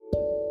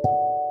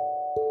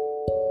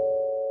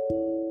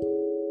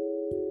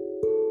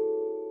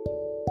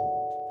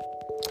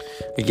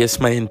I guess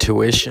my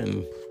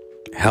intuition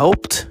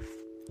helped.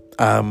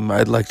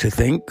 I'd like to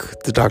thank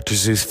the Dr.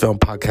 Zeus Film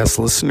Podcast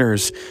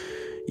listeners.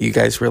 You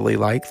guys really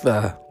like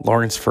the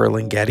Lawrence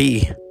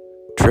Ferlinghetti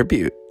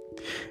tribute.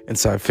 And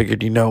so I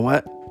figured, you know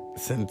what?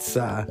 Since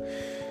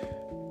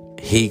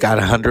he got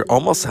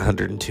almost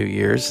 102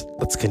 years,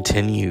 let's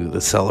continue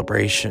the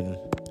celebration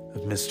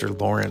of Mr.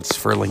 Lawrence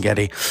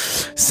Ferlinghetti.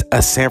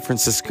 San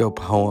Francisco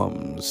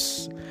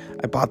Poems.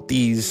 I bought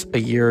these a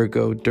year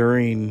ago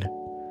during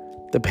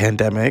the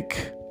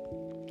pandemic.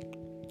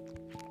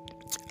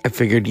 I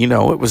figured,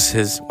 it was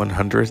his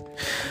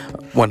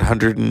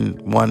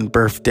 101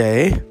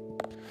 birthday.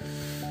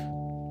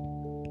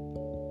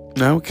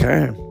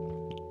 Okay.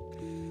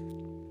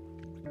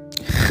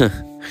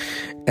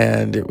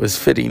 And it was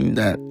fitting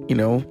that,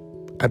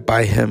 I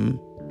buy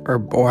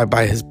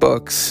his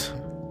books.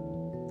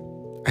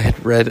 I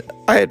had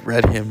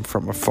read him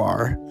from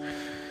afar.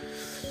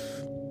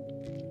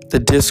 The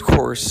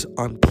Discourse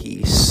on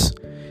Peace.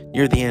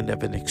 Near the end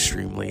of an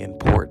extremely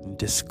important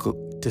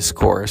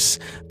discourse,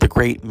 the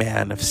great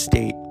man of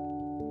state,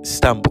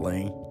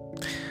 stumbling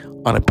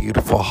on a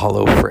beautiful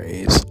hollow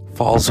phrase,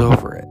 falls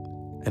over it,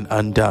 and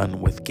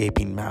undone with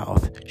gaping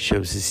mouth,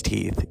 shows his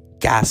teeth,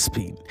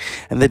 gasping,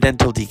 and the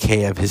dental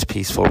decay of his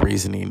peaceful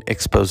reasoning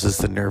exposes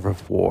the nerve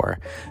of war,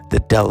 the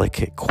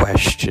delicate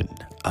question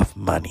of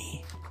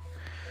money.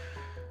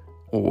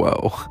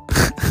 Whoa.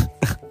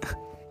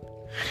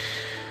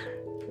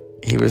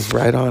 He was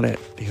right on it.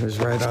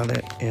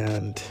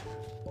 And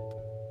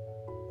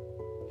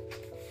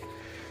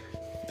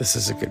this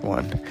is a good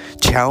one.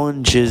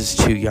 Challenges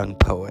to young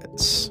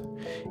poets.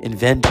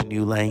 Invent a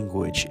new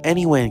language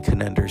anyone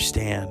can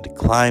understand.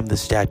 Climb the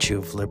Statue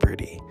of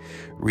Liberty.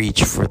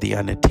 Reach for the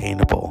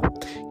unattainable.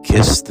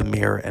 Kiss the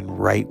mirror and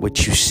write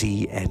what you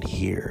see and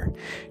hear.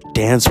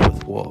 Dance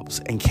with wolves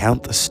and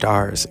count the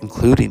stars,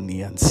 including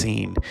the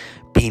unseen.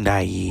 Be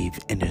naive,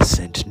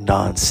 innocent,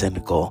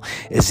 non-cynical,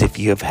 as if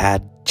you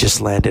have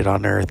just landed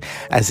on earth,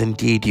 as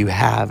indeed you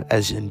have,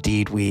 as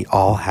indeed we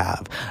all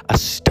have,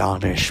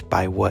 astonished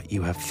by what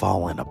you have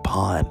fallen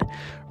upon.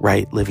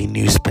 Write living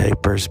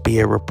newspapers, be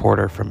a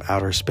reporter from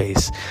outer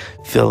space,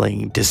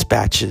 filling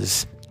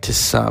dispatches to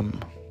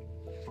some.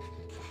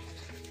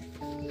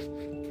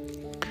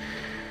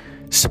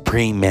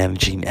 Supreme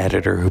managing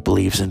editor who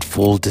believes in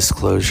full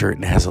disclosure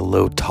and has a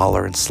low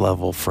tolerance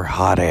level for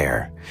hot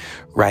air.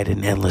 Write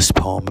an endless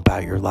poem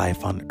about your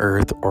life on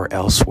Earth or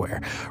elsewhere.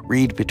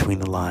 Read between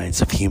the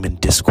lines of human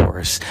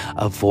discourse.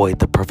 Avoid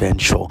the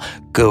provincial.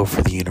 Go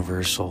for the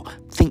universal.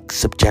 Think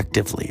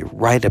subjectively.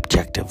 Write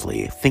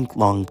objectively. Think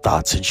long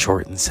thoughts in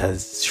short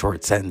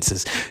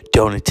sentences.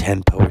 Don't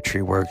attend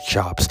poetry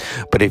workshops.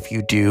 But if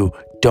you do,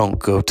 don't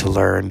go to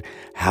learn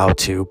how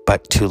to,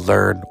 but to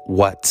learn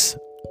what's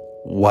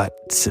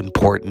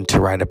important to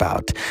write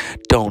about.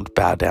 Don't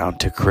bow down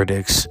to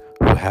critics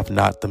who have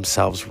not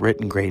themselves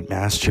written great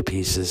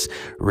masterpieces.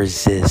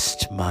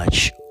 Resist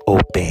much,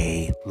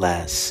 obey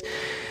less.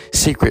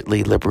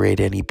 Secretly liberate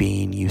any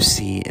being you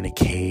see in a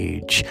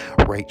cage.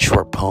 Write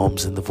short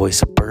poems in the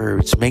voice of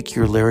birds. Make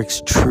your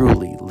lyrics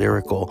truly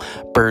lyrical.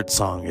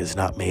 Birdsong is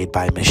not made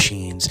by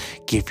machines.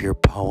 Give your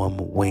poem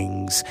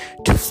wings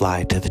to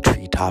fly to the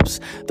treetops.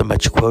 The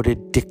much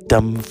quoted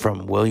dictum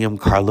from William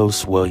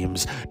Carlos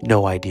Williams,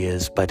 no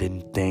ideas but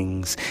in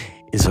things,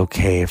 is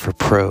okay for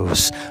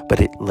prose,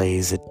 but it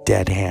lays a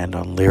dead hand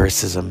on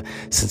lyricism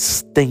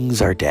since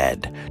things are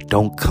dead.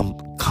 Don't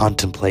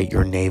contemplate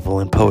your navel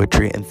in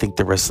poetry and think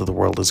the rest of the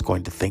world is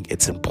going to think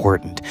it's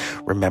important.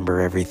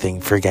 Remember everything,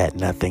 forget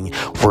nothing.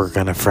 Work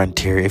on a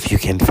frontier if you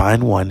can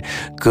find one.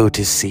 Go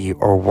to sea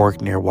or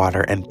work near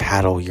water and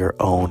paddle your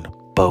own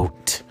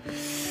boat.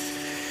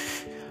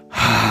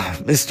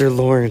 Mr.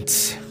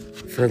 Lawrence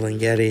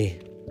Ferlinghetti.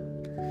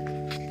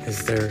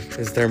 Is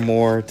there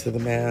more to the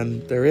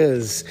man? There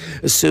is.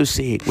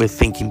 Associate with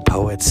thinking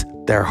poets.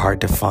 They're hard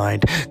to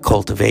find.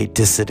 Cultivate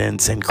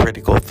dissidence and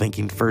critical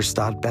thinking. First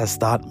thought, best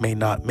thought may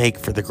not make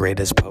for the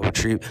greatest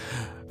poetry.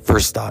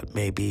 First thought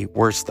may be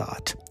worst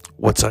thought.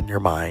 What's on your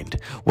mind?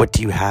 What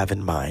do you have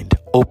in mind?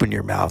 Open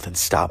your mouth and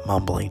stop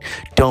mumbling.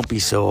 Don't be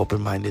so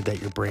open-minded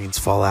that your brains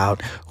fall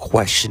out.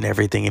 Question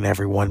everything and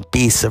everyone.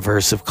 Be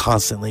subversive,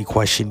 constantly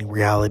questioning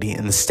reality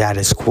and the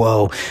status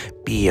quo.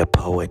 Be a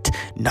poet,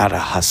 not a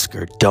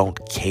husker. Don't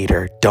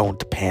cater.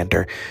 Don't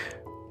pander.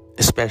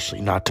 Especially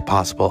not to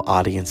possible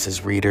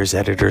audiences, readers,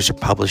 editors, or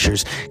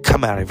publishers.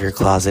 Come out of your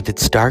closet.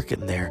 It's dark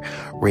in there.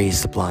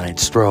 Raise the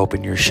blinds. Throw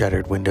open your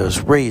shuttered windows.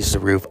 Raise the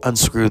roof.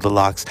 Unscrew the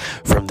locks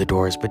from the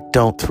doors, but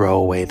don't throw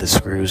away the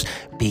screws.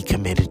 Be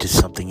committed to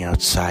something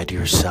outside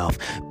yourself.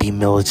 Be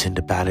militant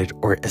about it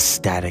or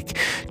ecstatic.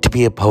 To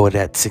be a poet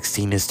at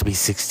 16 is to be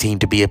 16.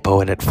 To be a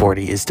poet at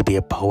 40 is to be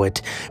a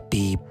poet.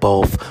 Be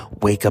both.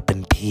 Wake up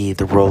and pee.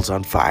 The world's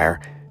on fire.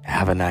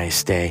 Have a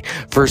nice day.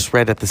 First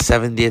read at the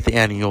 70th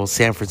Annual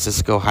San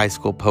Francisco High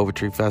School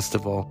Poetry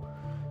Festival,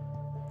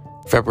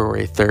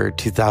 February 3rd,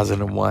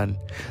 2001.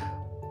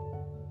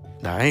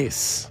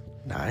 Nice.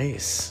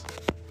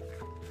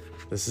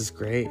 This is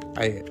great.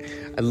 I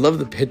love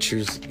the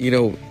pictures.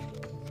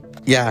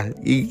 Yeah,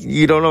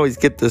 you don't always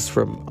get this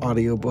from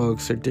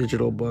audiobooks or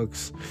digital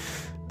books.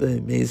 The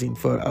amazing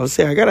photo. I would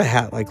say I got a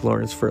hat like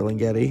Lawrence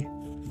Ferlinghetti.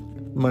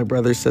 My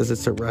brother says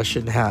it's a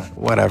Russian hat.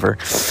 Whatever.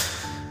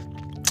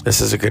 This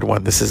is a good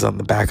one. This is on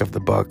the back of the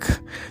book.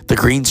 The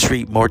Green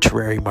Street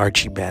Mortuary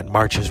Marching Band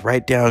marches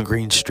right down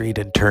Green Street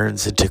and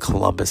turns into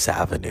Columbus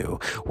Avenue,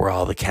 where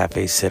all the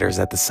cafe sitters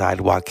at the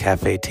sidewalk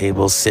cafe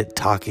tables sit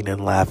talking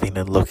and laughing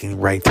and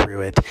looking right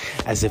through it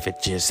as if it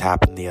just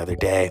happened the other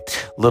day.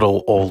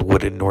 Little old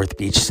wood in North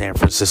Beach, San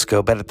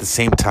Francisco, but at the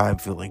same time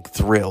feeling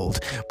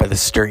thrilled by the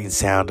stirring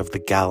sound of the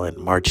gallant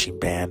marching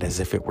band as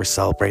if it were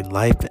celebrating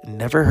life and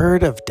never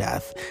heard of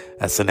death.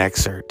 That's an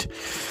excerpt.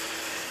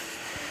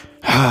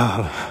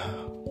 My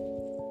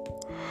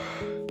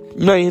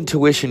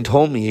intuition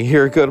told me a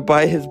year ago to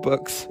buy his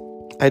books.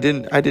 I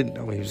didn't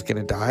know he was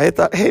gonna die. I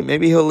thought, hey,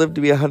 maybe he'll live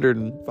to be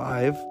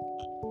 105.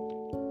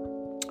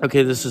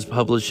 Okay, this is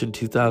published in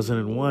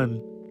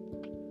 2001.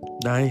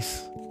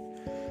 Nice.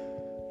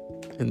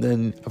 And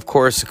then, of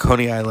course,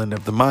 Coney Island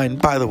of the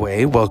Mind. By the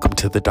way, welcome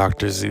to the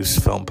Dr. Zeus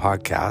Film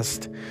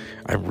Podcast.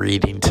 I'm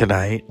reading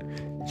tonight.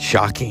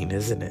 Shocking,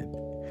 isn't it?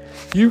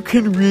 You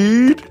can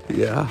read?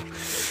 Yeah.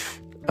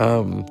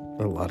 A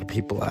lot of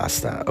people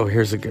ask that. Oh,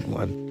 here's a good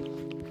one.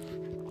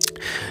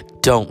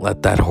 Don't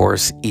let that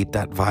horse eat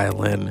that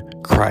violin,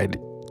 cried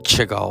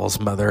Chagall's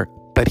mother.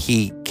 But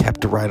he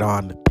kept right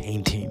on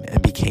painting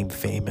and became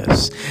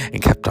famous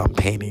and kept on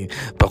painting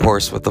the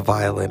horse with the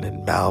violin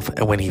in mouth.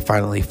 And when he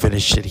finally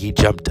finished it, he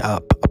jumped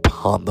up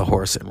upon the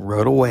horse and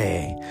rode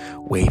away,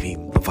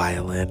 waving the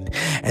violin.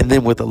 And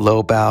then with a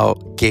low bow,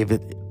 gave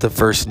it the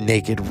first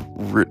naked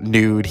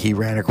nude he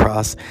ran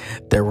across.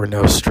 There were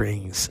no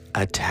strings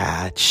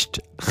attached.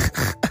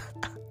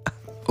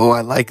 Oh, I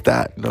like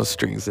that. No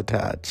strings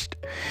attached.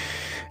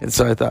 And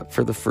so I thought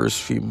for the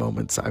first few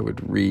moments I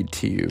would read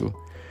to you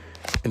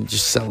and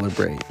just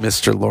celebrate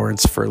Mr.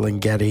 Lawrence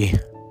Ferlinghetti.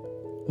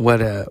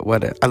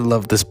 I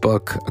love this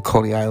book,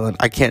 Coney Island.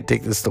 I can't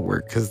take this to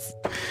work because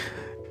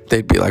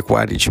they'd be like,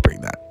 why did you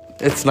bring that?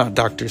 It's not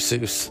Dr.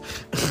 Seuss.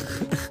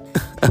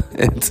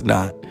 It's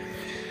not.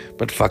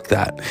 But fuck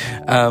that.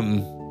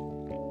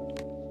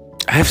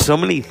 I have so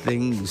many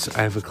things.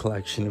 I have a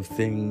collection of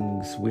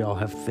things. We all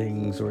have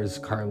things. Or as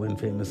Carlin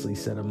famously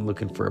said, I'm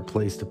looking for a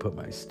place to put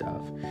my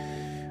stuff.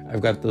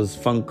 I've got those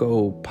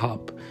Funko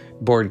Pop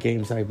board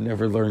games I've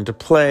never learned to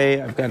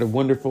play. I've got a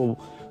wonderful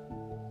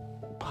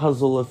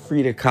puzzle of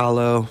Frida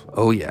Kahlo.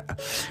 Oh, yeah.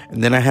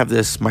 And then I have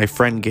this. My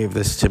friend gave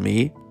this to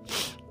me.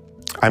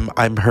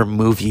 I'm her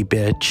movie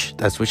bitch.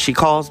 That's what she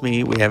calls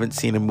me. We haven't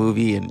seen a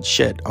movie in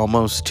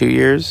almost 2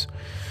 years.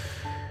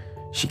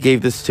 She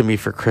gave this to me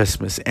for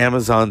Christmas.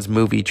 Amazon's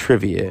movie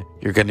trivia.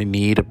 You're going to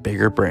need a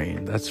bigger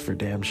brain. That's for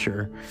damn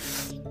sure.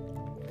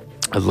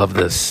 I love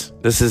this.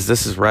 This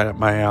is right up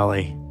my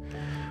alley.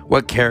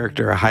 What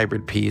character, a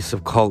hybrid piece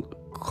of cutlery,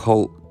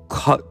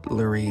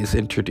 is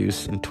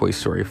introduced in Toy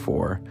Story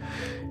 4?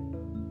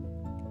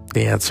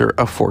 The answer,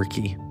 a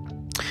Forky.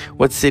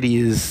 What city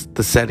is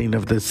the setting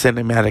of the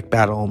cinematic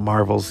battle in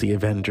Marvel's The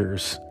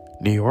Avengers?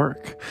 New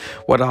York.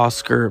 What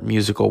Oscar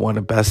musical won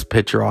a Best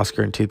Picture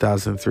Oscar in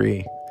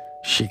 2003?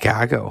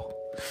 Chicago.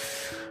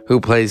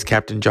 Who plays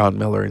Captain John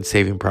Miller in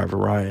Saving Private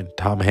Ryan?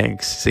 Tom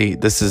Hanks. See,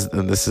 this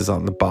is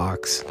on the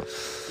box.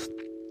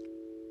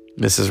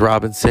 Mrs.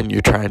 Robinson,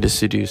 you're trying to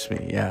seduce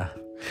me. Yeah.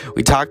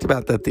 We talked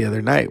about that the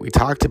other night. We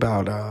talked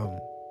about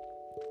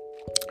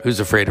Who's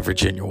Afraid of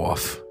Virginia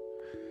Woolf?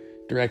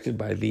 Directed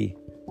by the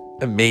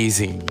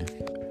amazing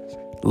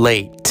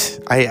late.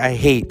 I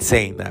hate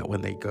saying that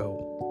when they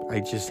go. I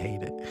just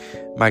hate it.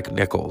 Mike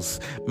Nichols.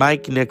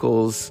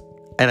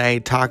 And I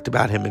talked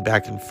about him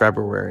back in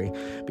February,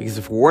 because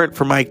if it weren't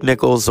for Mike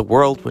Nichols, the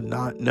world would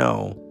not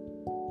know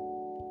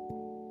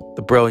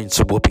the brilliance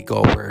of Whoopi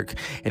Goldberg.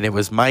 And it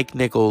was Mike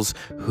Nichols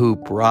who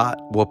brought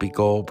Whoopi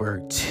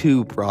Goldberg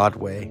to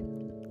Broadway.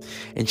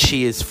 And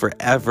she is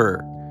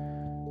forever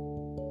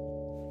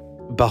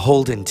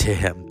beholden to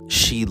him.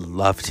 She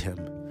loved him.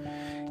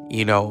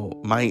 You know,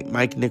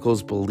 Mike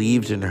Nichols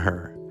believed in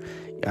her.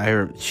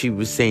 She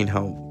was saying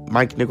how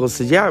Mike Nichols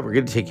said, yeah, we're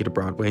going to take you to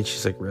Broadway. And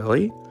she's like,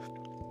 really?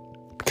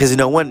 Because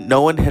no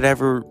one had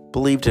ever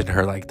believed in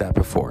her like that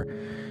before.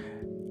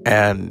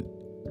 And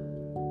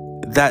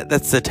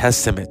that's a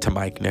testament to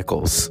Mike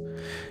Nichols,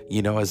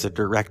 you know, as a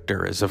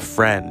director, as a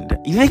friend.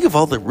 You think of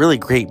all the really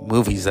great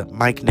movies that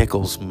Mike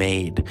Nichols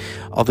made,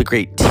 all the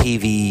great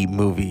TV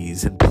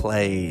movies and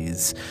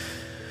plays.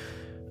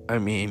 I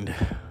mean,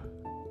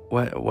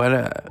 what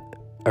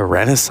a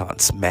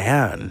Renaissance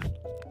man.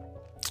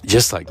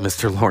 Just like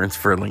Mr. Lawrence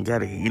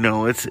Ferlinghetti. You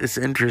know, it's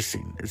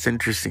interesting. It's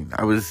interesting.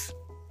 I was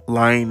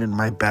lying in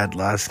my bed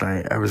last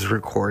night. I was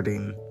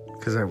recording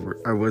because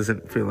I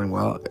wasn't feeling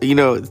well. You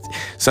know,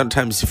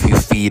 sometimes if you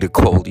feed a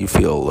cold, you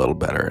feel a little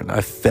better. And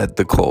I fed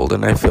the cold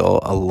and I feel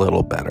a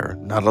little better.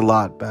 Not a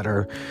lot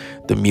better.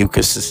 The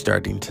mucus is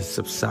starting to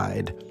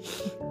subside.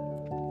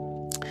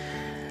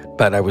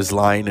 But I was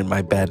lying in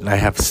my bed and I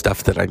have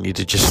stuff that I need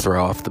to just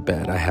throw off the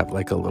bed. I have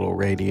like a little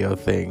radio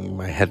thing,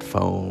 my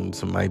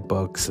headphones and my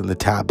books and the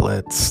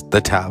tablets.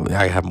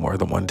 I have more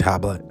than one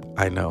tablet.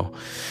 I know.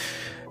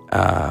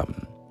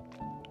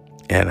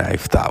 And I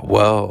thought,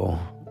 whoa,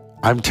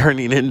 I'm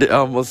turning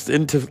almost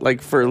into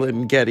like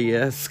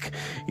Ferlinghetti-esque.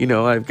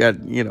 I've got,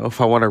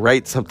 if I want to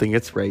write something,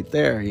 it's right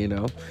there,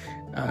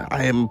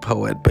 I am a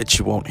poet, but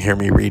you won't hear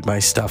me read my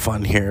stuff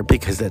on here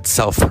because that's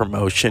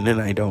self-promotion,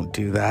 and I don't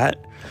do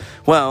that.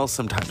 Well,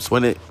 sometimes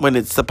when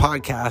it's the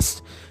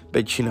podcast,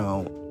 but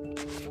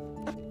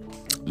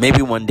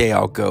maybe one day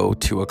I'll go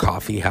to a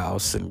coffee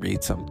house and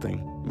read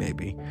something,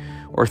 maybe,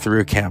 or through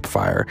a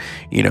campfire.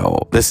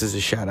 This is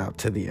a shout out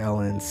to the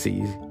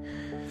LNC.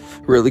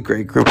 Really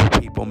great group of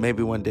people.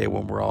 Maybe one day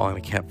when we're all on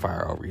a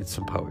campfire, I'll read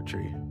some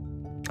poetry.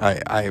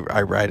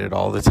 I write it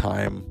all the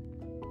time,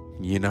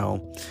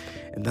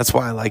 and that's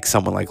why I like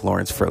someone like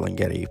Lawrence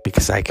Ferlinghetti,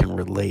 because I can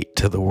relate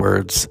to the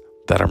words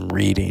that I'm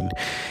reading.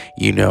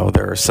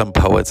 There are some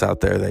poets out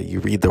there that you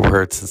read the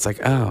words and it's like,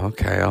 oh,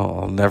 okay,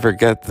 I'll never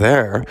get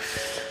there.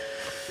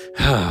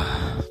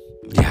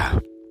 Yeah.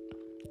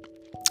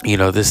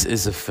 This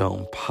is a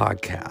film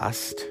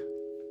podcast,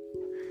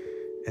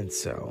 and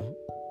so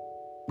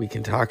we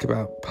can talk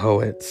about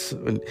poets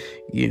and,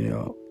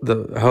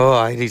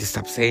 I need to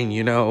stop saying,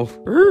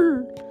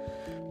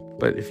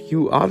 but if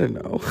you ought to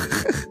know,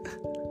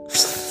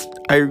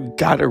 I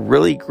got a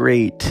really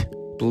great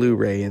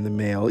Blu-ray in the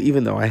mail,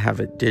 even though I have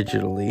it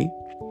digitally.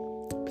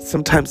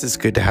 Sometimes it's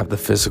good to have the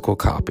physical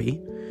copy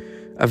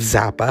of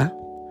Zappa,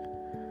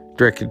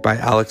 directed by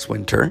Alex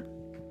Winter.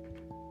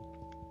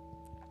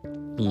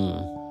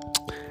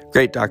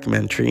 Great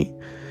documentary.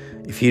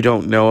 If you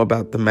don't know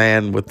about the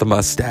man with the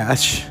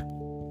mustache,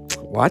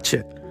 watch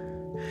it.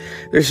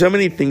 There's so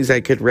many things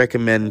I could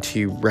recommend to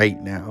you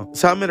right now.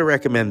 So I'm going to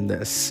recommend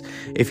this.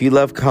 If you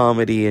love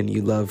comedy and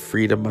you love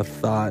freedom of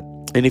thought,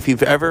 and if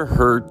you've ever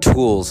heard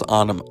Tool's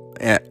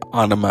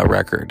Anima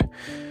record,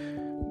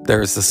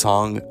 there's the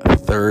song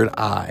Third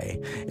Eye.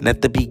 And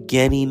at the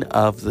beginning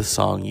of the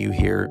song, you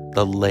hear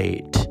the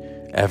late,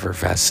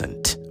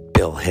 effervescent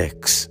Bill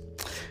Hicks.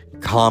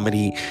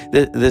 Comedy,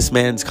 this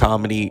man's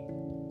comedy,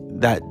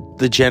 that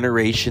the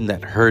generation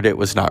that heard it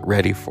was not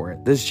ready for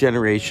it. This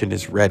generation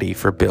is ready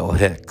for Bill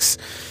Hicks.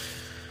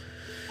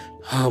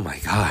 Oh my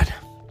God.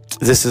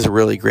 This is a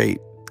really great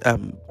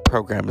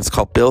program. It's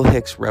called Bill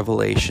Hicks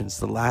Revelations,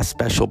 the last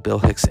special Bill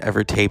Hicks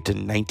ever taped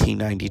in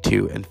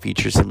 1992, and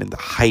features him in the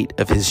height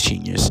of his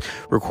genius.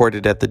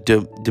 Recorded at the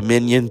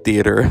Dominion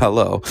Theatre,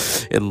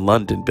 in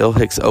London, Bill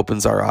Hicks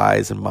opens our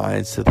eyes and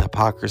minds to the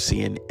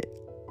hypocrisy and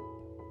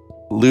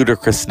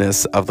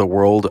ludicrousness of the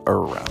world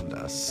around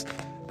us.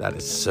 That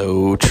is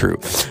so true.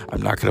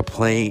 I'm not going to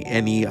play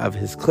any of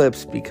his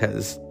clips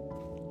because,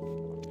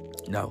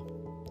 no,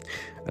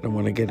 I don't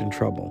want to get in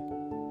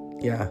trouble.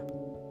 Yeah.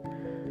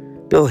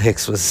 Bill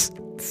Hicks was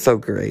so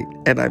great.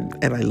 And I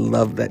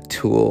love that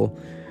Tool.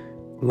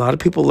 A lot of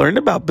people learned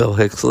about Bill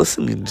Hicks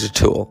listening to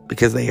Tool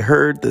because they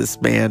heard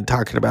this man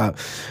talking about,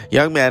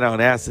 young man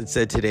on acid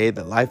said today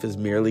that life is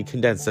merely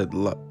condensed,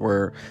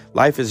 where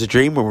life is a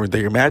dream and we're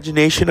the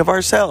imagination of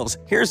ourselves.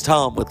 Here's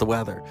Tom with the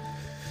weather.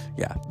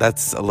 Yeah,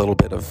 that's a little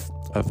bit of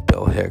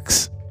Bill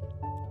Hicks.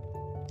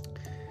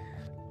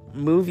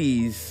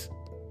 Movies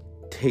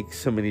take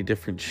so many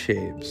different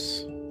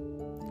shapes.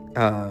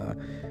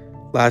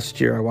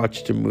 Last year I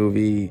watched a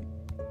movie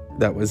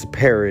that was a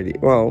parody.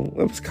 Well,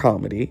 it was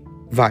comedy.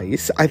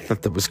 Vice. I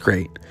thought that was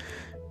great.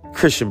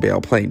 Christian Bale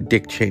playing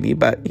Dick Cheney,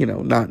 but,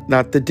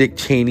 not the Dick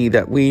Cheney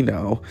that we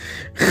know.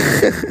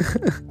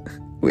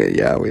 We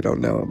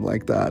don't know him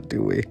like that,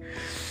 do we?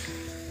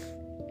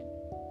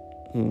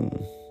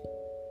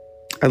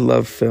 I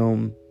love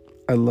film.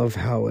 I love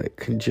how it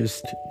can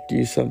just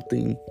do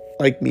something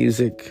like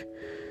music.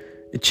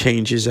 It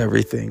changes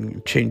everything.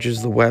 It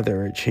changes the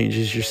weather. It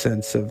changes your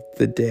sense of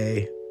the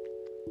day.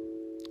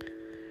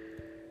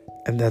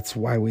 And that's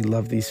why we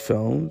love these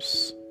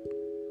films.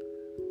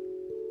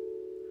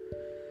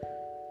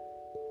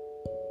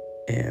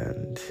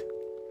 And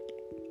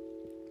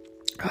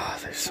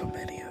there's so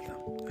many of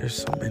them. There's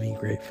so many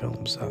great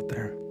films out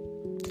there.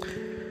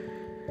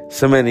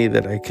 So many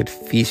that I could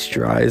feast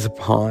your eyes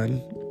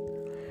upon.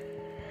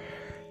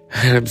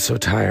 And I'm so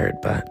tired,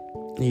 but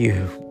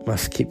you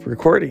must keep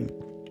recording.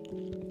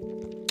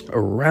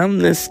 Around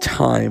this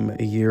time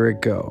a year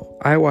ago,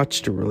 I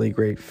watched a really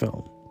great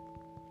film.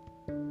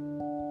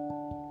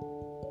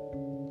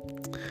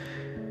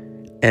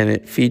 And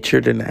it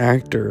featured an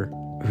actor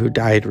who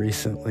died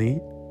recently,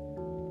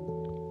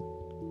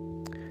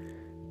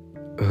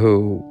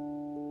 who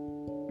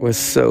was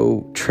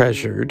so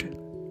treasured,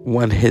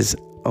 won his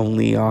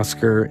only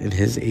Oscar in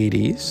his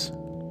 80s,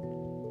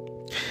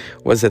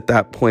 was at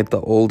that point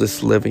the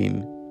oldest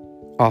living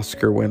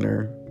Oscar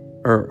winner,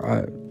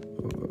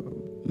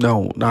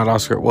 no, not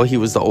Oscar. Well, he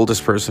was the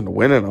oldest person to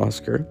win an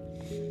Oscar.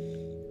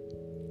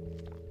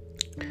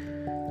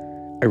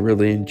 I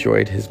really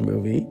enjoyed his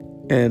movie,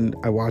 and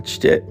I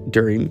watched it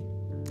during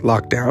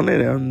lockdown,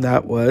 and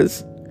that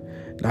was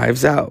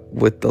Knives Out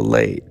with the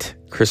late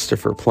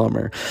Christopher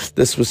Plummer.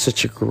 This was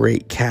such a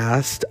great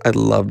cast. I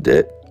loved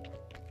it.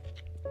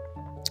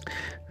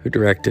 Who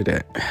directed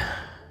it?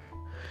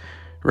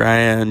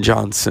 Rian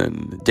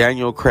Johnson,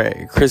 Daniel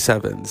Craig, Chris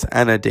Evans,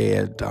 Ana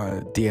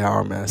de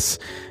Armas,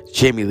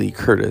 Jamie Lee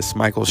Curtis,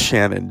 Michael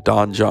Shannon,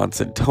 Don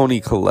Johnson,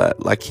 Toni Collette,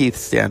 Lakeith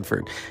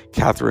Stanfield,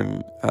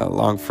 Catherine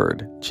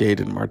Longford,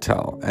 Jaden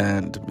Martell,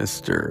 and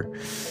Mr.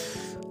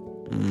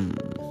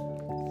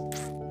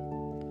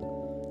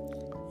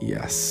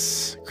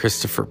 Yes,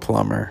 Christopher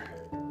Plummer.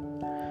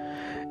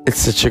 It's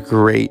such a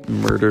great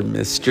murder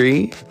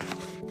mystery,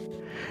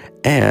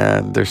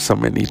 and there's so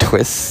many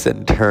twists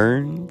and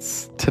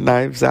turns to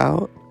Knives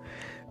Out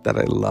that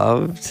I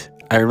loved.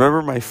 I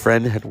remember my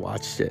friend had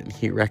watched it and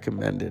he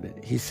recommended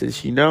it. He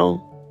says,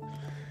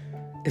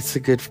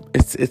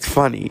 it's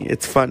funny.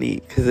 It's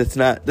funny because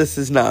this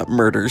is not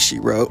Murder, She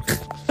Wrote.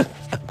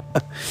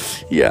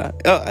 Yeah.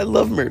 Oh, I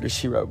love Murder,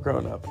 She Wrote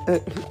growing up.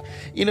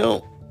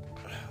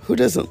 Who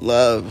doesn't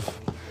love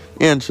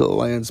Angela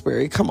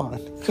Lansbury? Come on.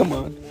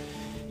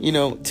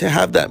 To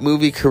have that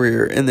movie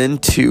career and then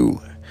to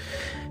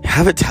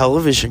have a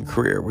television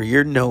career where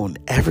you're known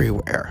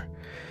everywhere.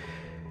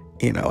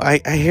 I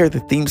hear the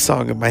theme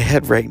song in my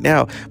head right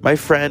now. My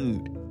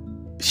friend,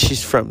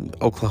 she's from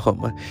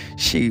Oklahoma.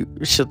 She'll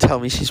tell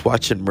me she's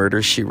watching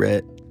Murder, She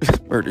Wrote.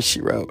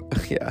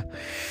 Yeah.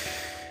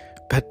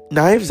 But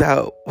Knives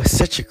Out was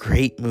such a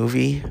great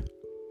movie.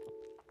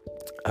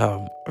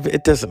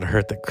 It doesn't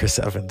hurt that Chris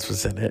Evans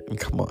was in it. And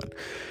come on.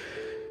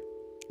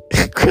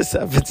 Chris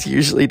Evans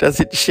usually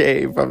doesn't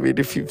shave. I mean,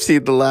 if you've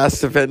seen the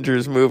last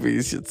Avengers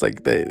movies, it's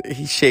like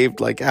he shaved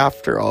like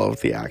after all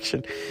of the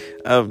action.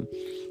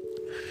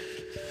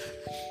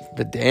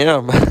 But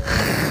damn,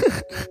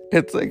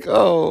 it's like,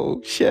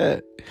 oh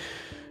shit,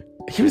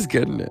 he was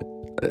good in it.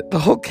 The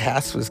whole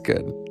cast was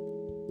good,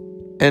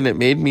 and it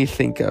made me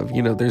think of,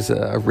 there's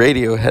a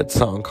Radiohead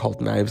song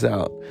called Knives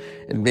Out.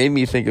 It made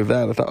me think of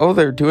that. I thought, oh,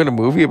 they're doing a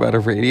movie about a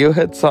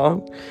Radiohead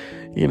song,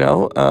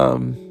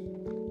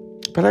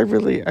 but I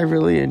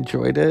really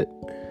enjoyed it.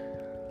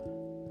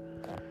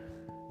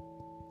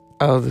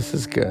 Oh, this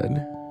is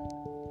good.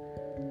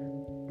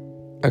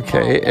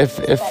 Okay, if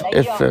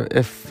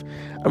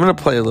I'm going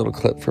to play a little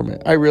clip from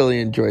it. I really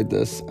enjoyed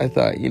this. I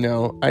thought,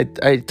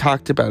 I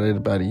talked about it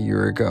about a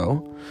year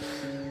ago.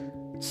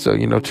 So,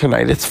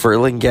 tonight it's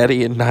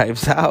Ferlinghetti and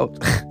Knives Out.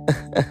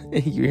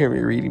 You hear me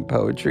reading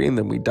poetry, and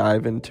then we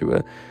dive into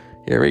it.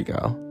 Here we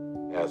go.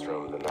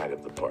 Bathroom the night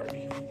of the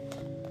party.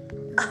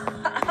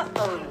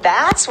 Oh,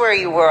 that's where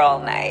you were all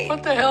night.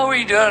 What the hell were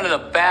you doing in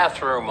the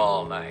bathroom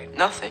all night?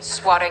 Nothing.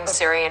 Swatting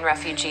Syrian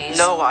refugees.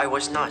 No, I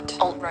was not.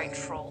 Alt-right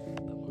troll.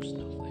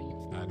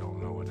 I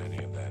don't know what any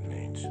of that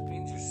means. It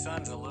means your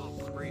son's a little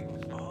creep.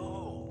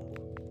 Oh,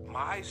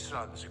 my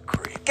son's a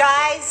creep.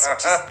 Guys,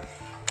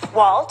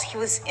 Walt, he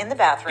was in the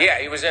bathroom. Yeah,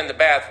 he was in the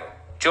bathroom.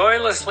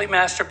 Joylessly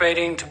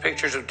masturbating to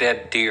pictures of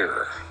dead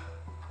deer.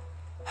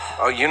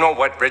 Oh, you know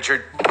what,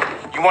 Richard?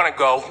 You want to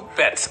go?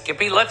 Bet,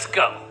 Skippy, let's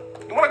go.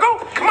 You want to go?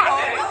 Come on.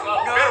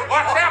 No.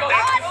 Watch out,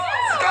 man.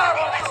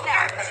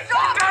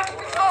 Stop!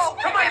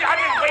 Come on, I've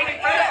been waiting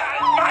for this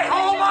my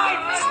whole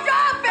life.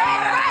 Stop it!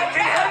 I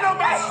can handle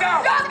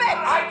myself. Stop it!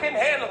 I can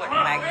handle it. Oh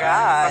my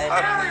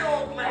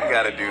God. You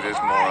gotta do this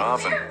more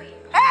often.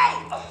 Hey!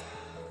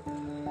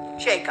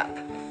 Jacob,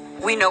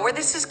 we know where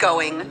this is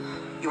going.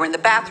 You were in the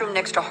bathroom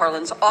next to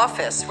Harlan's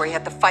office where he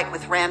had the fight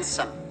with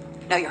Ransom.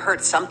 Now you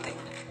heard something.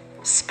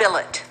 Spill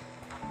it.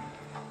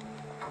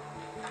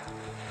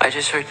 I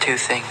just heard two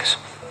things.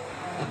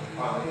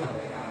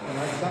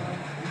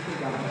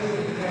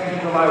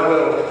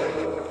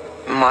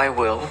 My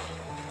will.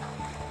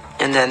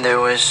 And then there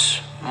was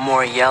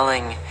more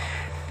yelling.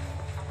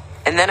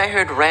 And then I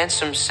heard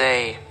Ransom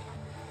say,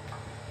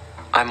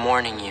 I'm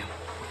warning you.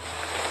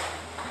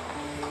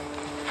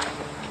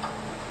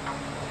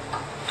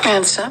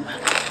 Ransom?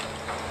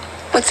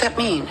 What's that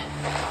mean?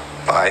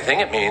 I think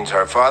it means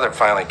our father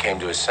finally came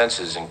to his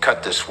senses and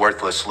cut this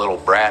worthless little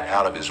brat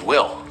out of his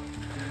will.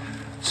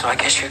 So I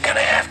guess you're gonna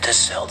have to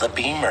sell the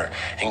Beamer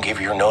and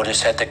give your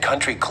notice at the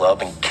country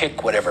club and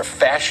kick whatever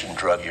fashion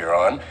drug you're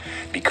on.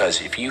 Because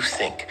if you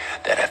think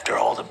that after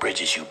all the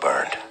bridges you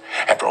burned,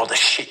 after all the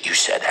shit you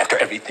said, after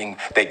everything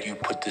that you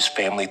put this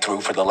family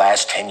through for the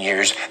last 10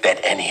 years, that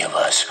any of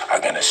us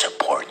are gonna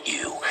support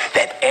you,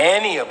 that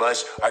any of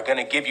us are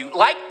gonna give you,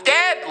 like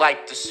Dad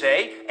liked to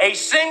say, a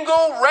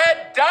single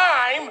red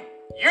dime,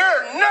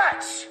 you're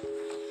nuts!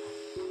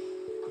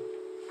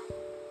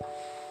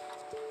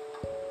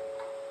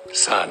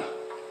 Son.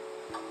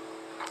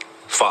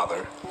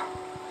 Father.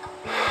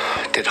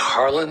 Did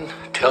Harlan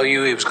tell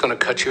you he was going to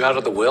cut you out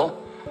of the will?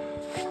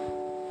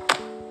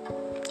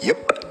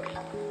 Yep.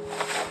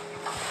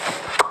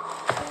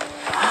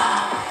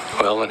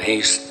 Well, then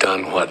he's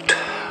done what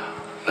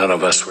none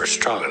of us were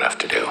strong enough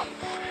to do.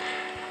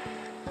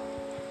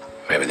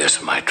 Maybe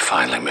this might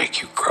finally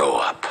make you grow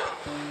up.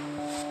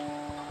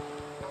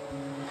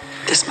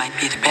 This might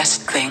be the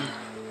best thing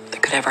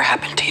that could ever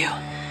happen to you.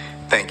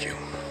 Thank you.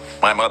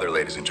 My mother,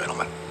 ladies and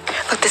gentlemen.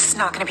 Look, this is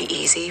not going to be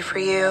easy for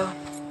you,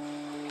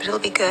 but it'll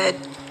be good.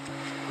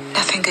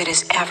 Nothing good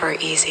is ever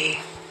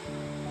easy.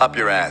 Up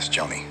your ass,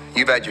 Joni.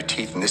 You've had your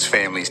teeth in this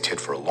family's tit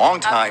for a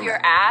long time. Up your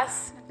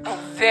ass?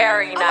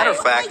 Very Matter nice.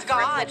 of fact,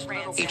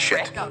 eat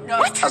shit.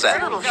 How's that?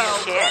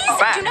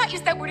 Fact. Do not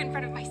use that word in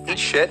front of my son. Eat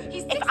shit.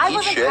 If I Eat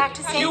wasn't shit.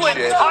 practicing, Eat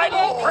shit.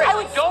 I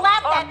would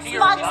slap that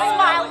smug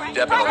smile.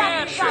 Definitely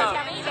eat shit.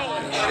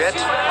 Shit. We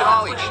can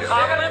all eat shit.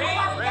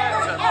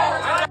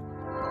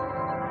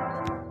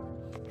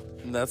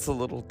 That's a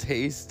little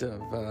taste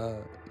of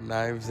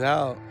Knives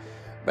Out.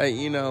 But,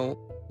 you know,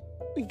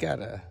 we got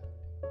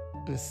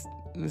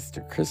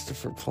Mr.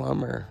 Christopher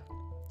Plummer,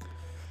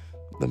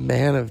 the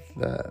man of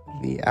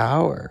the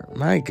hour.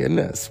 My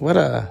goodness, what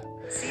a...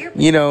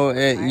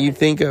 you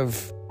think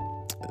of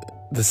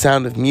The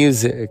Sound of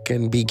Music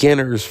and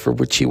Beginners, for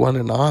which he won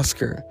an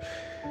Oscar.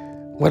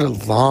 What a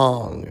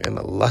long and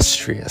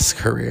illustrious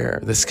career.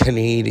 This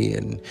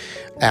Canadian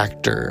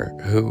actor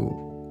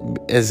who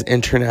is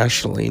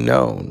internationally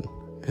known.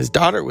 His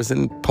daughter was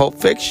in Pulp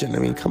Fiction. I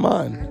mean, come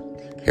on.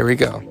 Here we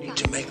go.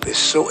 To make this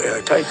so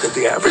airtight that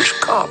the average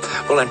cop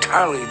will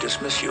entirely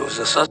dismiss you as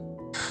a suspect.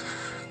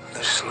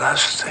 This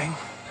last thing,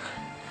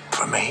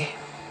 for me,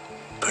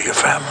 for your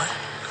family.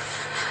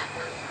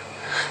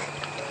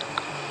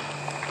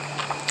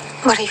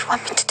 What do you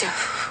want me to do?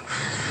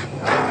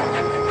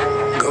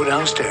 Go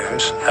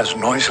downstairs as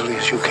noisily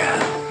as you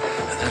can,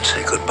 and then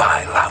say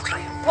goodbye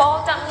loudly.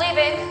 Walt, I'm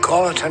leaving.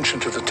 Call attention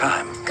to the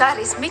time, God,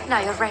 it's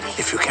midnight already.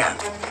 if you can.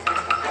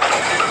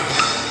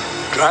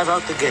 Drive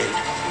out the gate.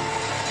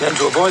 Then,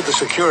 to avoid the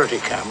security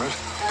cameras,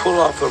 pull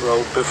off the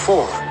road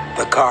before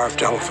the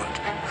carved elephant.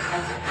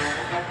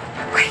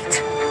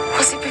 Wait,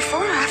 was it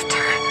before or after?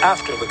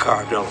 After the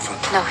carved elephant.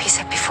 No, he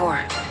said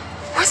before.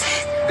 Was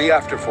it? The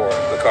after for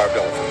the carved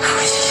elephant. Oh,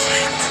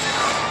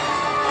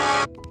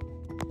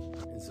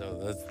 shit.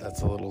 So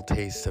that's a little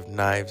taste of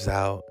Knives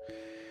Out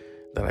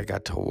that I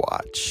got to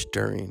watch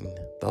during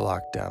the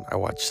lockdown. I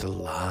watched a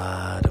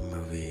lot of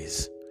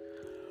movies.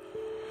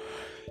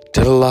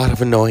 Did a lot of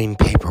annoying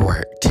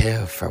paperwork,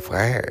 too, for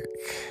work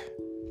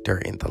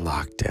during the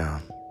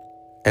lockdown.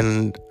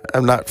 And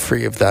I'm not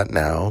free of that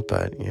now,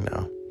 but,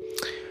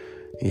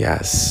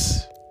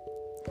 yes.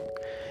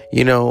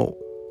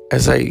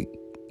 As I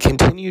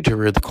continue to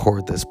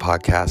record this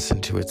podcast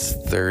into its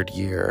third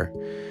year,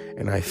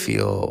 and I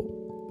feel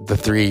the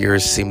 3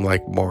 years seem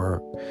like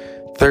more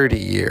 30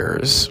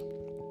 years,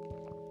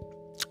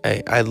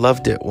 I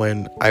loved it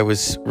when I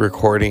was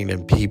recording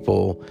and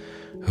people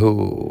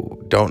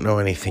who don't know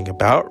anything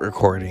about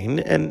recording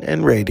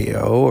and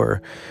radio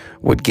or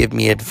would give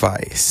me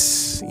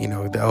advice.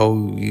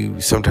 You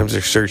sometimes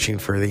are searching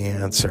for the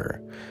answer.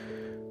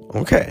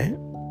 Okay.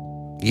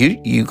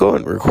 You go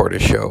and record a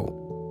show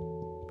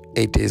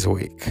 8 days a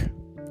week.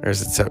 Or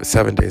is it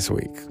 7 days a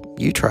week?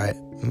 You try it,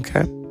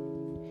 okay?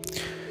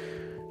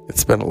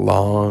 It's been a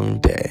long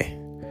day.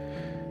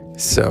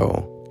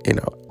 So,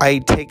 I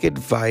take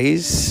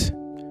advice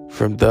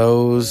from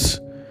those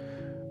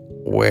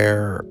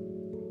where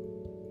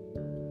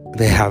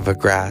they have a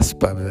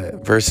grasp of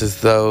it versus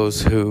those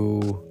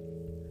who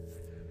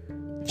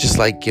just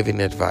like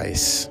giving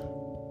advice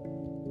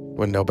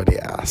when nobody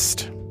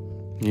asked.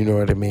 You know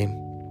what I mean?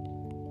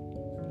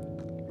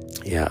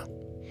 Yeah.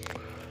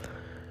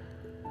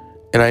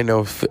 And I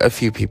know a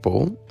few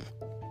people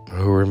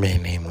who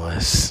remain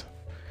nameless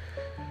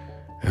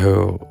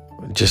who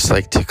just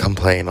like to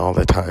complain all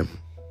the time.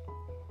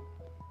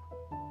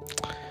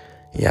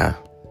 Yeah.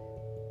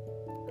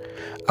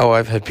 Oh,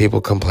 I've had people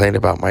complain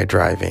about my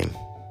driving.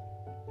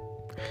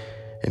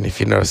 And if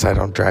you notice, I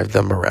don't drive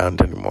them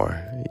around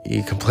anymore.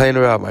 You complain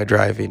about my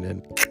driving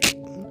and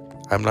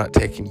I'm not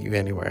taking you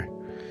anywhere.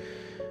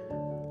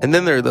 And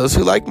then there are those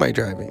who like my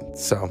driving.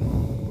 So,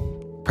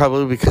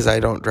 probably because I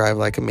don't drive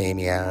like a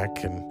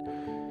maniac and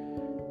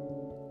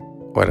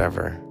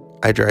whatever.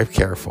 I drive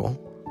careful.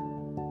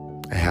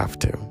 I have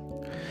to.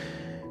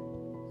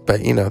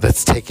 But,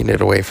 that's taking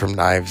it away from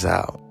Knives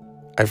Out.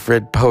 I've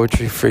read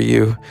poetry for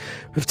you.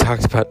 We've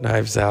talked about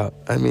Knives Out.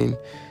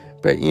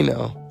 But,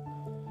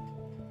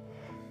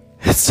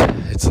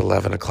 it's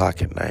 11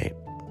 o'clock at night.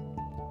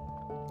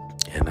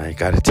 And I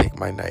got to take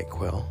my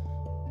NyQuil.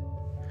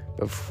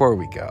 But before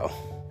we go,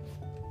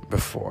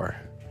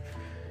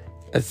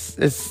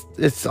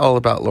 it's all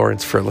about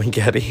Lawrence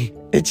Ferlinghetti.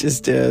 It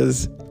just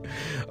is.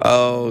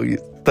 Oh,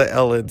 the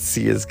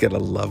LNC is gonna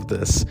love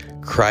this.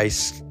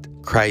 Christ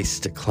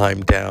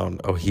climbed down.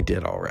 Oh, he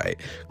did all right.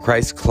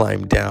 Christ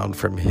climbed down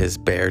from his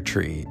bear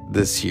tree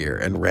this year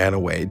and ran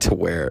away to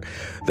where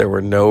there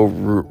were no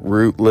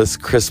rootless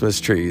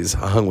Christmas trees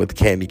hung with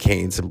candy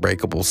canes and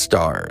breakable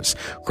stars.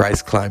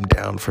 Christ climbed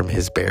down from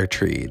his bear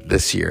tree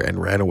this year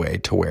and ran away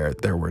to where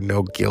there were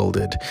no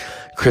gilded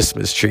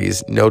Christmas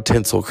trees, no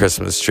tinsel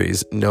Christmas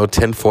trees, no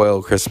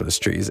tinfoil Christmas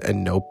trees,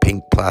 and no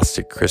pink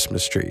plastic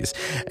Christmas trees,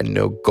 and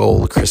no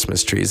gold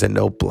Christmas trees, and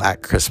no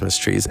black Christmas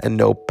trees, and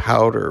no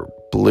powder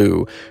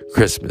blue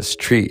Christmas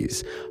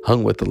trees,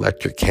 hung with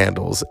electric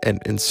candles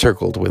and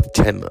encircled with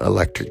 10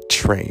 electric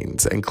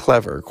trains and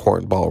clever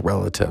cornball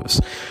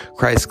relatives.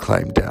 Christ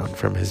climbed down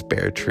from his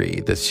bare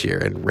tree this year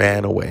and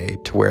ran away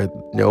to where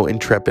no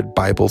intrepid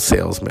Bible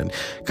salesman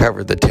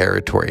covered the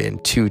territory in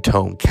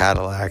two-tone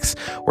Cadillacs,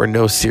 where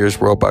no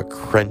Sears Roebuck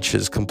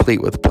crunches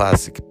complete with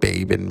plastic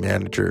babe and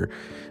manger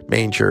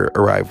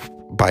arrived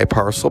by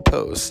parcel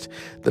post,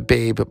 the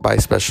babe by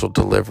special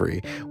delivery,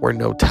 where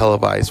no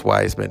televised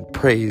wise men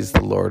praised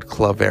the Lord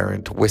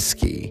Claverant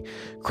whiskey.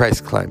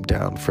 Christ climbed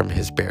down from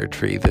his bare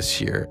tree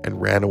this year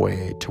and ran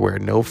away to where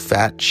no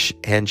fat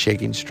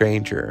handshaking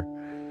stranger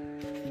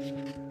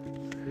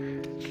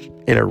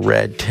in a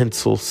red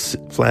tinsel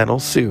flannel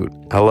suit,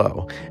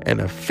 hello,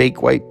 and a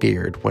fake white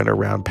beard went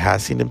around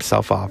passing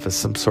himself off as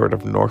some sort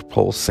of North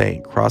Pole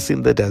saint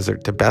crossing the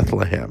desert to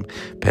Bethlehem,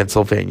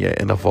 Pennsylvania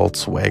in a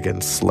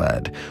Volkswagen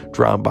sled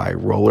drawn by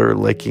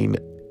roller-licking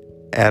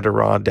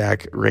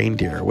Adirondack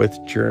reindeer with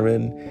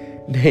German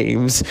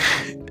names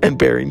and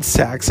bearing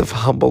sacks of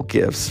humble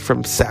gifts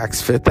from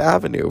Saks Fifth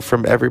Avenue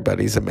from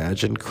everybody's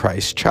imagined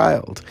Christ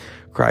child.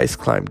 Christ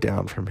climbed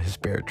down from his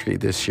bare tree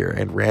this year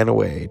and ran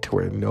away to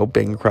where no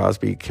Bing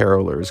Crosby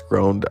carolers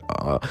groaned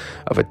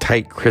of a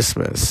tight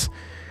Christmas,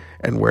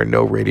 and where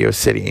no Radio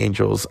City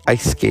angels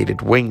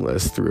ice-skated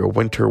wingless through a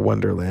winter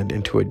wonderland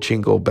into a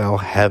jingle bell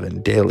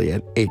heaven daily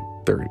at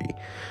 8:30.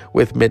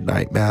 With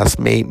midnight mass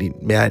matinees,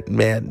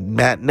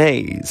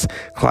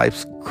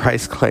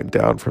 Christ climbed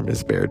down from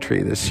his bare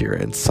tree this year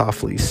and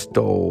softly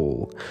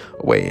stole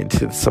away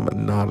into some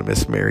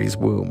anonymous Mary's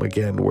womb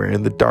again, where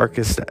in the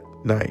darkest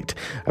night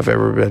of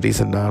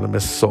everybody's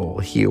anonymous soul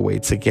he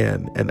awaits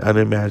again an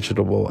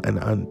unimaginable and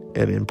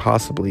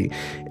impossibly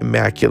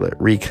immaculate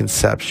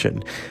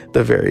reconception,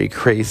 the very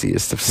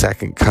craziest of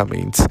second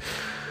comings.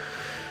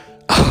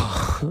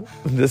 Oh,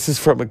 this is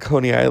from a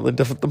Coney Island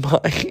of the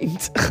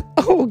mind.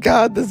 Oh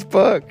God, this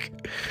book.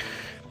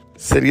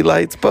 City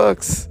Lights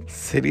Books.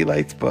 City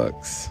Lights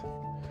Books.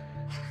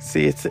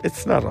 See,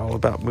 it's not all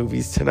about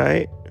movies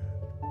tonight.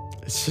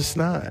 It's just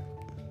not.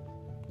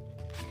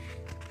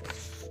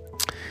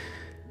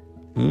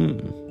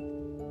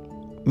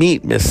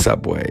 Meet Miss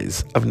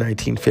Subways of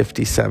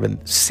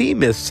 1957. See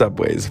Miss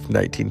Subways of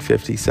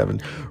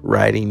 1957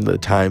 riding the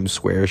Times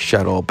Square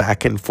shuttle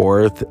back and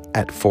forth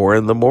at 4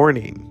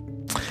 a.m.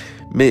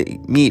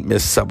 Meet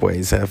Miss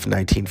Subways of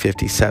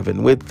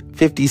 1957 with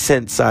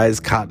 50-cent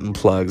sized cotton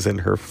plugs in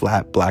her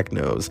flat black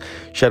nose,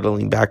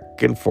 shuttling back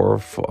and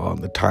forth on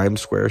the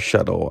Times Square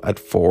shuttle at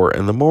 4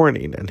 a.m.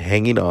 and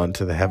hanging on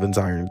to the heaven's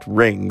iron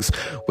rings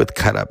with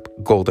cut-up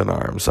golden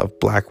arms of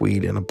black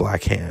weed in a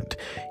black hand.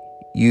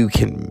 You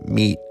can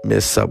meet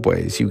Miss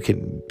Subways. You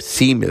can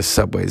see Miss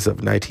Subways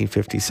of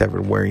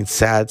 1957 wearing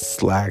sad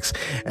slacks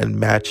and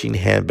matching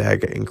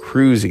handbag and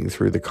cruising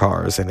through the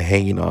cars and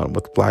hanging on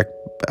with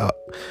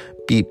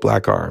beat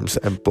black arms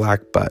and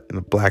black butt and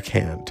a black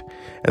hand,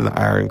 and the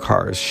iron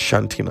cars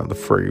shunting on the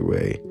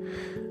freeway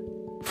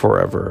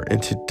forever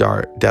into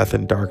death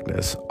and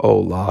darkness. Oh,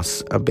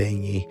 lost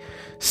Abangi,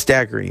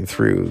 staggering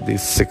through the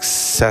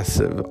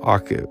successive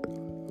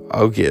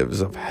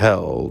ogives of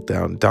hell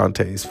down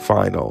Dante's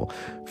final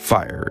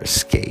fire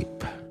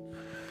escape.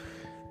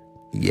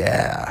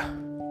 Yeah,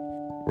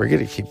 we're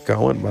gonna keep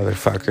going,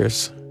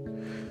 motherfuckers.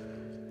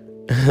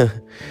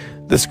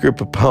 This group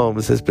of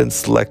poems has been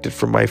selected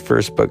from my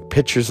first book,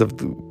 Pictures of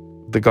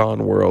the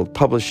Gone World,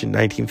 published in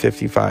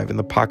 1955 in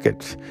the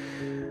Pocket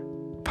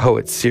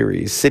Poets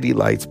series, City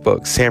Lights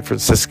Books, San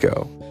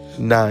Francisco,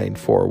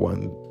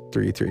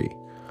 94133.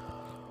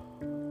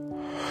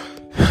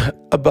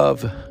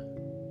 Above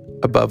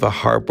a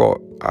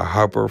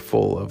harbor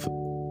full of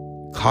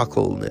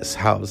cockleness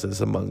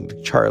houses among the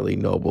Charlie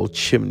Noble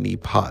chimney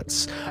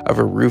pots of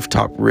a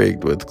rooftop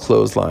rigged with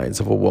clotheslines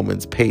of a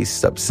woman's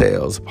paste-up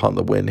sails upon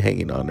the wind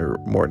hanging on her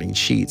morning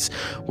sheets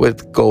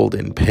with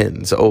golden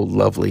pins. Oh,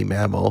 lovely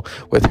mammal,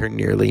 with her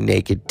nearly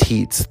naked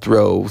teats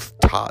throw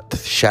taut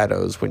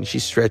shadows when she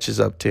stretches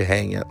up to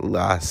hang at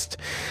last,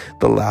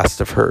 the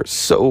last of her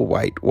so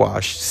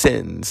whitewashed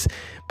sins.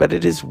 But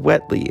it is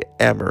wetly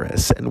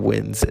amorous and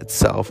winds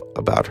itself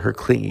about her,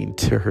 clinging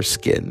to her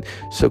skin,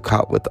 so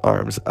caught with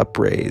arms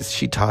upraised,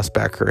 she tossed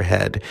back her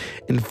head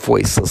in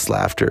voiceless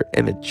laughter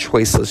and a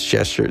choiceless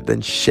gesture, then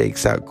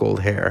shakes out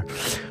gold hair,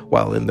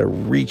 while in the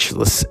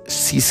reachless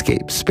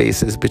seascape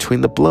spaces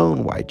between the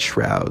blown white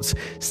shrouds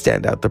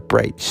stand out the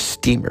bright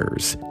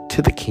steamers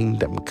to the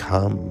kingdom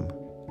come.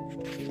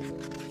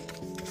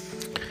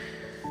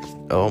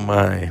 Oh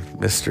my,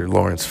 Mr.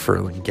 Lawrence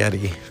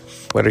Ferlinghetti.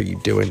 What are you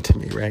doing to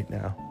me right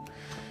now?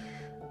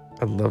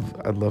 I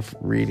love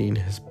reading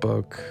his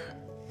book.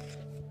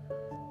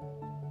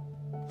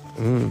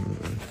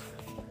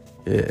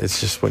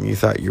 It's just when you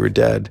thought you were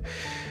dead,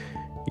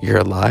 you're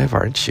alive,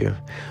 aren't you?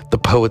 The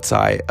poet's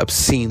eye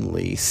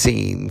obscenely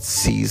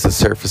sees the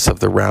surface of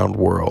the round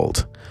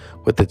world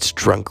with its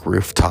drunk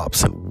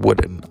rooftops and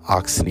wooden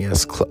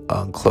oxygenous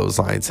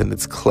clotheslines and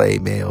its clay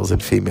males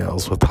and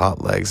females with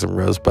hot legs and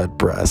rosebud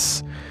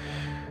breasts.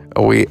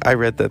 I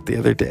read that the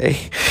other day.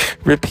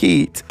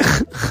 Repeat.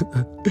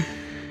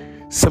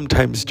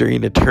 Sometimes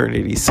during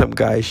eternity, some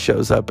guy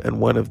shows up, and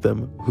one of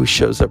them, who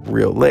shows up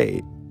real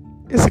late,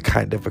 is a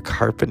kind of a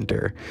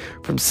carpenter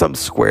from some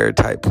square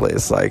type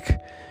place like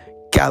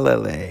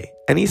Galilee.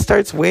 And he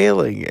starts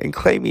wailing and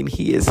claiming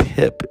he is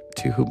hip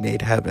to who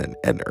made heaven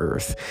and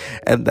earth,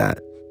 and that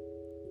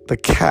the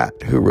cat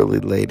who really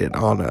laid it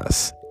on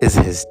us is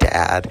his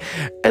dad.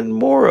 And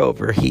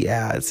moreover, he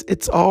adds,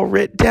 it's all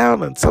writ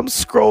down on some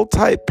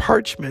scroll-type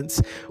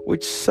parchments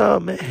which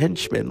some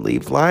henchmen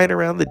leave lying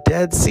around the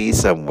Dead Sea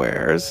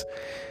somewheres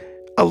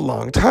a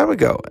long time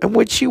ago, and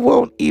which you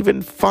won't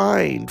even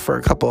find for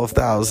a couple of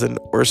thousand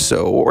or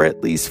so, or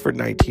at least for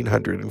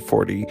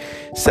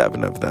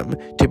 1947 of them,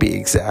 to be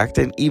exact.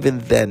 And even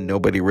then,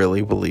 nobody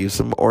really believes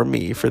him, or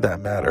me for that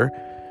matter.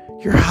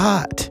 You're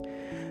hot.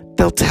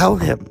 They'll tell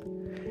him.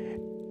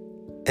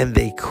 And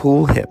they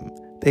cool him.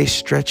 They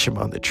stretch him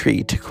on the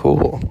tree to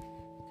cool.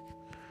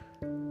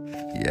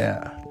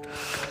 Yeah.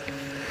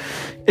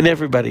 And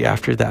everybody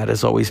after that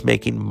is always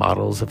making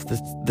models of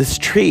this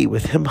tree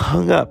with him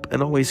hung up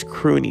and always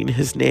crooning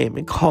his name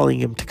and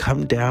calling him to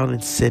come down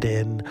and sit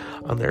in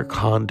on their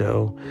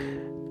combo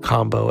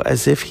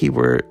as if he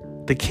were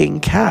the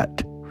king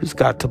cat who's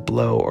got to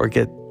blow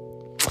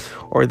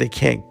or they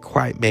can't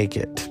quite make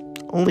it.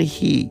 Only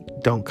he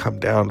don't come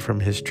down from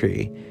his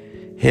tree.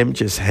 Him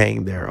just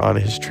hang there on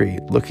his tree,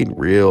 looking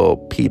real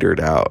petered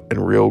out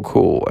and real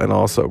cool, and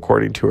also,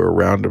 according to a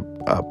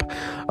roundup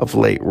of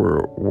late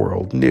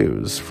world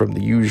news from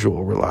the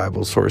usual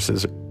reliable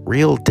sources,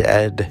 real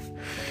dead.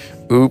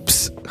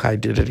 Oops, I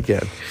did it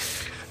again.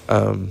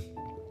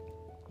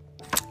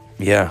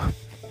 Yeah.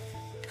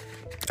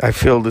 I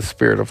feel the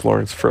spirit of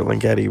Lawrence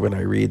Ferlinghetti when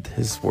I read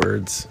his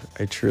words.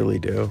 I truly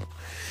do.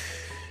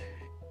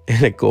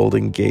 In a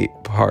Golden Gate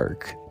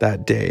Park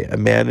that day, a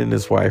man and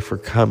his wife were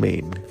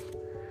coming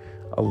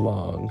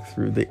along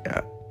through the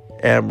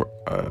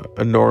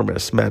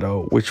enormous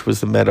meadow, which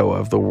was the meadow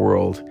of the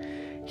world.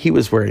 He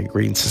was wearing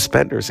green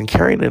suspenders and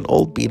carrying an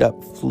old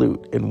beat-up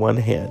flute in one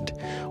hand,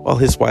 while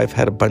his wife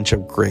had a bunch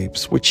of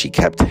grapes, which she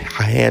kept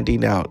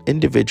handing out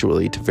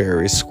individually to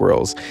various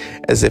squirrels,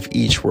 as if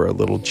each were a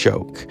little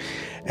joke.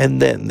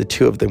 And then the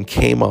two of them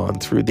came on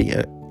through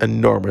the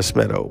enormous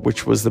meadow,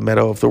 which was the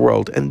meadow of the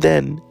world, and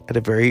then at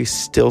a very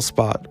still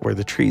spot where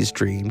the trees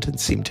dreamed and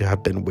seemed to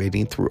have been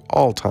waiting through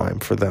all time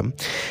for them,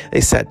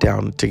 they sat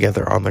down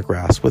together on the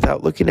grass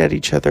without looking at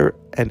each other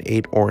and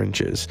ate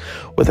oranges,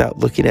 without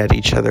looking at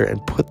each other,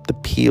 and put the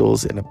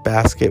peels in a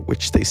basket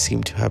which they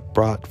seemed to have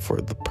brought for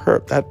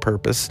that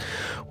purpose,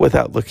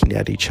 without looking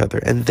at each other.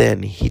 And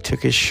then he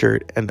took his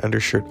shirt and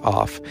undershirt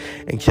off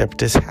and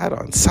kept his hat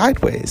on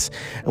sideways,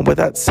 and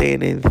without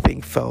saying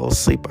anything fell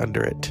asleep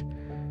under it.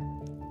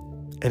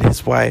 And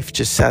his wife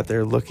just sat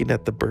there looking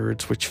at the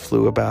birds which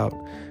flew about,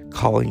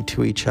 calling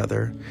to each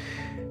other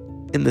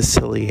in the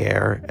silly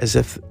air, as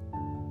if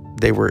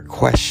they were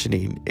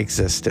questioning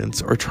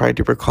existence or trying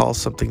to recall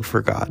something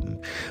forgotten.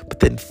 But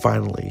then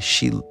finally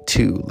she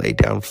too lay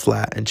down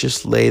flat and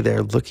just lay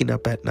there looking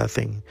up at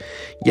nothing,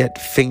 yet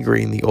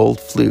fingering the old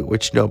flute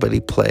which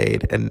nobody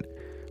played, and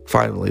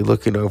finally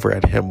looking over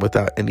at him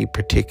without any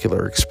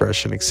particular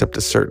expression except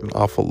a certain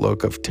awful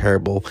look of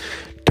terrible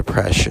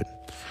depression.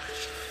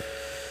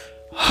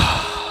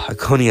 A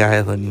Coney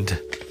Island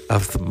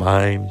of the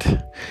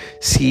mind.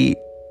 See,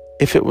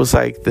 if it was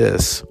like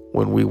this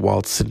when we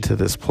waltzed into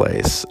this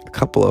place, a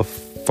couple of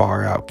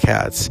far out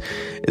cats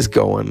is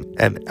going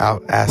an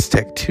out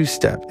Aztec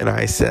two-step, and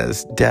I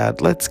says,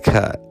 Dad, let's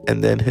cut.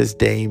 And then his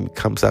dame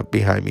comes up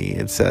behind me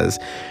and says,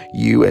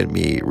 you and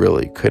me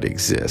really could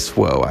exist.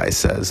 Whoa, I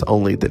says,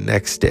 only the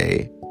next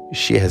day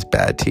she has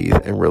bad teeth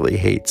and really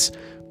hates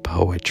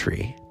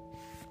poetry.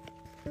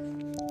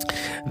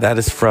 That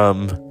is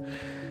from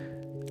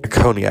A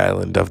Coney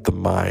Island of the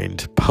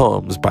Mind,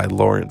 poems by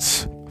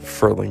Lawrence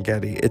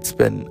Ferlinghetti. It's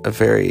been a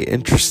very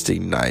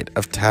interesting night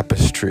of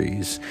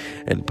tapestries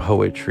and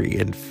poetry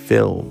and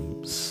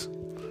films.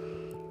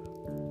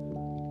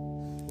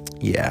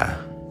 Yeah.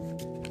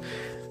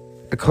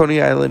 A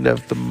Coney Island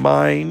of the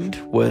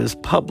Mind was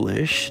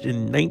published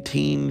in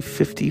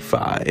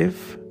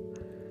 1955.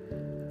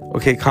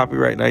 Okay,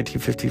 copyright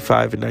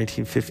 1955 and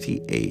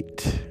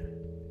 1958.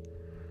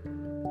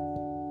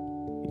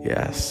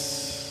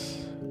 Yes.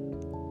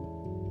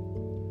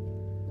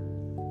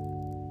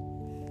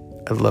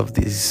 I love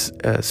these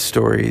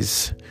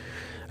stories.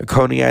 A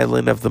Coney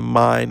Island of the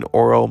Mind,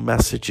 oral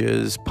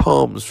messages,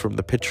 poems from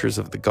the pictures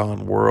of the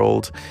gone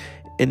world,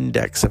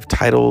 index of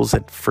titles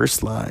and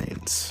first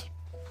lines.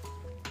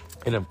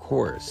 And of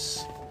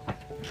course,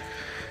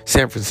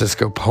 San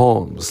Francisco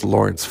poems,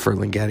 Lawrence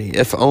Ferlinghetti.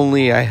 If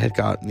only I had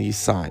gotten these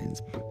signed.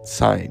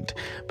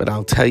 But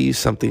I'll tell you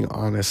something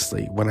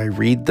honestly. When I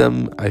read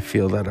them, I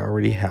feel that I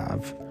already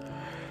have.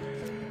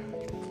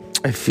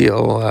 I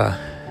feel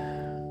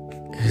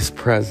his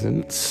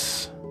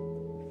presence.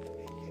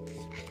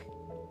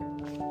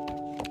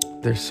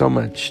 There's so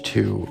much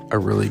to a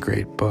really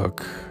great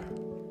book.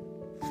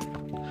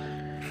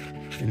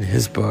 In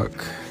his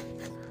book,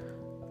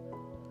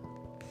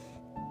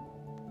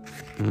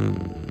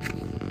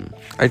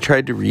 I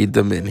tried to read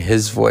them in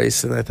his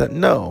voice, and I thought,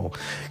 no,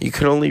 you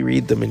can only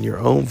read them in your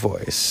own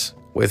voice.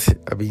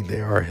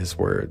 They are his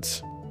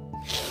words.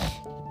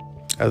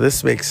 Now,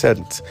 this makes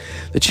sense.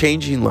 The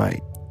changing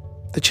light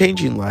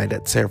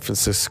at San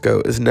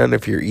Francisco is none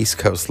of your East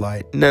Coast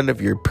light, none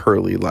of your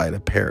pearly light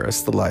of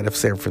Paris. The light of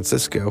San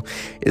Francisco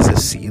is a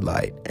sea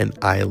light, an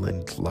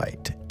island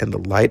light, and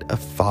the light of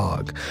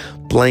fog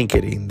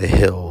blanketing the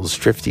hills,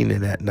 drifting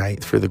in at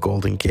night through the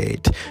Golden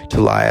Gate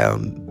to lie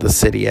on the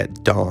city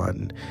at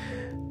dawn.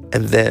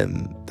 And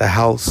then the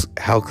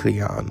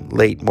Halcyon,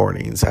 late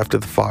mornings after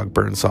the fog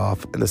burns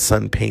off and the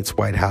sun paints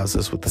white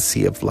houses with the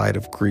sea of light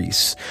of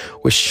Greece,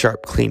 with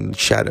sharp, clean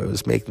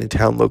shadows making the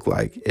town look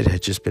like it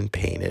had just been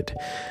painted.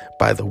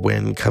 By the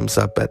wind comes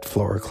up at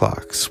 4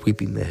 o'clock,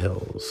 sweeping the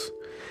hills.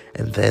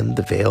 And then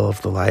the veil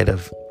of the light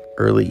of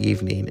early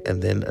evening,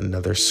 and then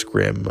another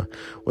scrim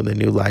when the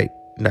new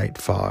night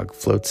fog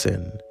floats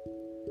in.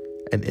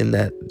 And in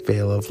that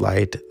veil of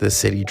light, the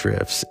city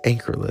drifts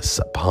anchorless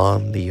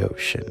upon the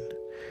ocean.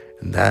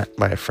 And that,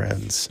 my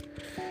friends,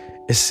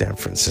 is San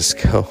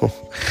Francisco.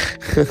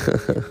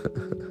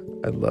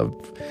 I love,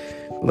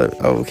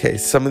 okay,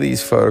 some of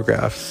these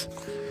photographs.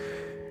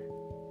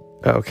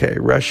 Okay,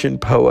 Russian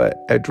poet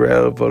Andrei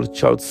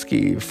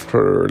Volchotsky,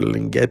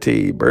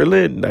 Ferlinghetti,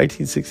 Berlin,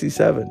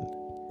 1967.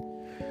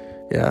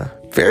 Yeah,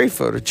 very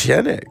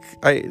photogenic.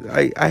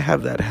 I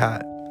have that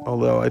hat,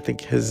 although I think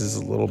his is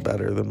a little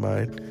better than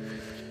mine.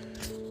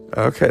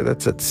 Okay,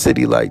 that's at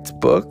City Lights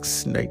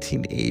Books,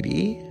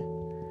 1980.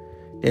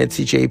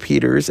 Nancy J.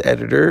 Peters,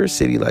 editor,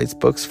 City Lights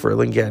Books,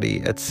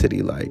 Ferlinghetti at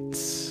City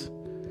Lights.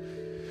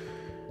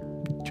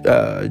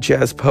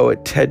 Jazz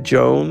poet Ted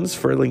Jones,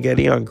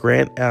 Ferlinghetti on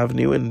Grant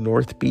Avenue in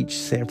North Beach,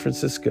 San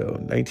Francisco,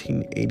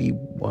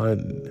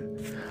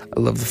 1981. I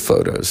love the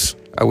photos.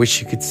 I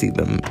wish you could see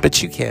them,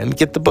 but you can.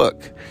 Get the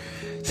book.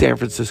 San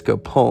Francisco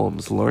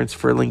Poems, Lawrence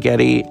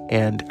Ferlinghetti,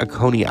 and A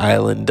Coney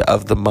Island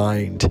of the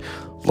Mind,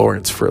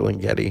 Lawrence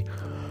Ferlinghetti.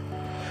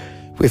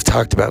 We've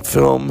talked about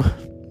film,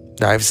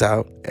 Knives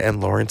Out,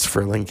 and Lawrence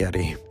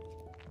Ferlinghetti.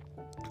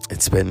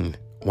 It's been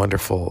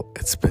wonderful.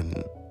 It's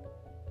been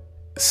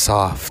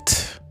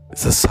soft.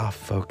 It's a soft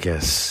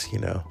focus,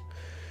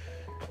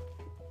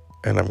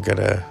 And I'm going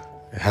to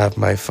have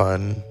my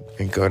fun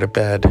and go to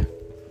bed.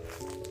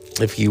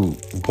 If you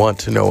want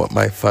to know what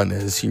my fun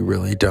is, you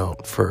really don't.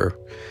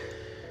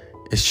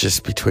 It's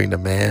just between a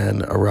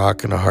man, a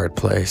rock, and a hard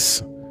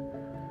place.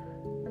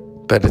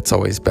 But it's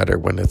always better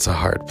when it's a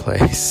hard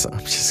place. I'm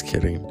just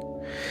kidding.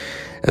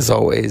 As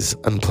always,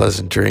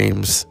 unpleasant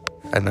dreams,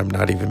 and I'm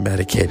not even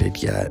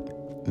medicated yet.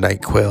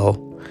 NyQuil,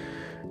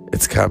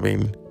 it's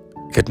coming.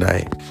 Good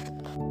night.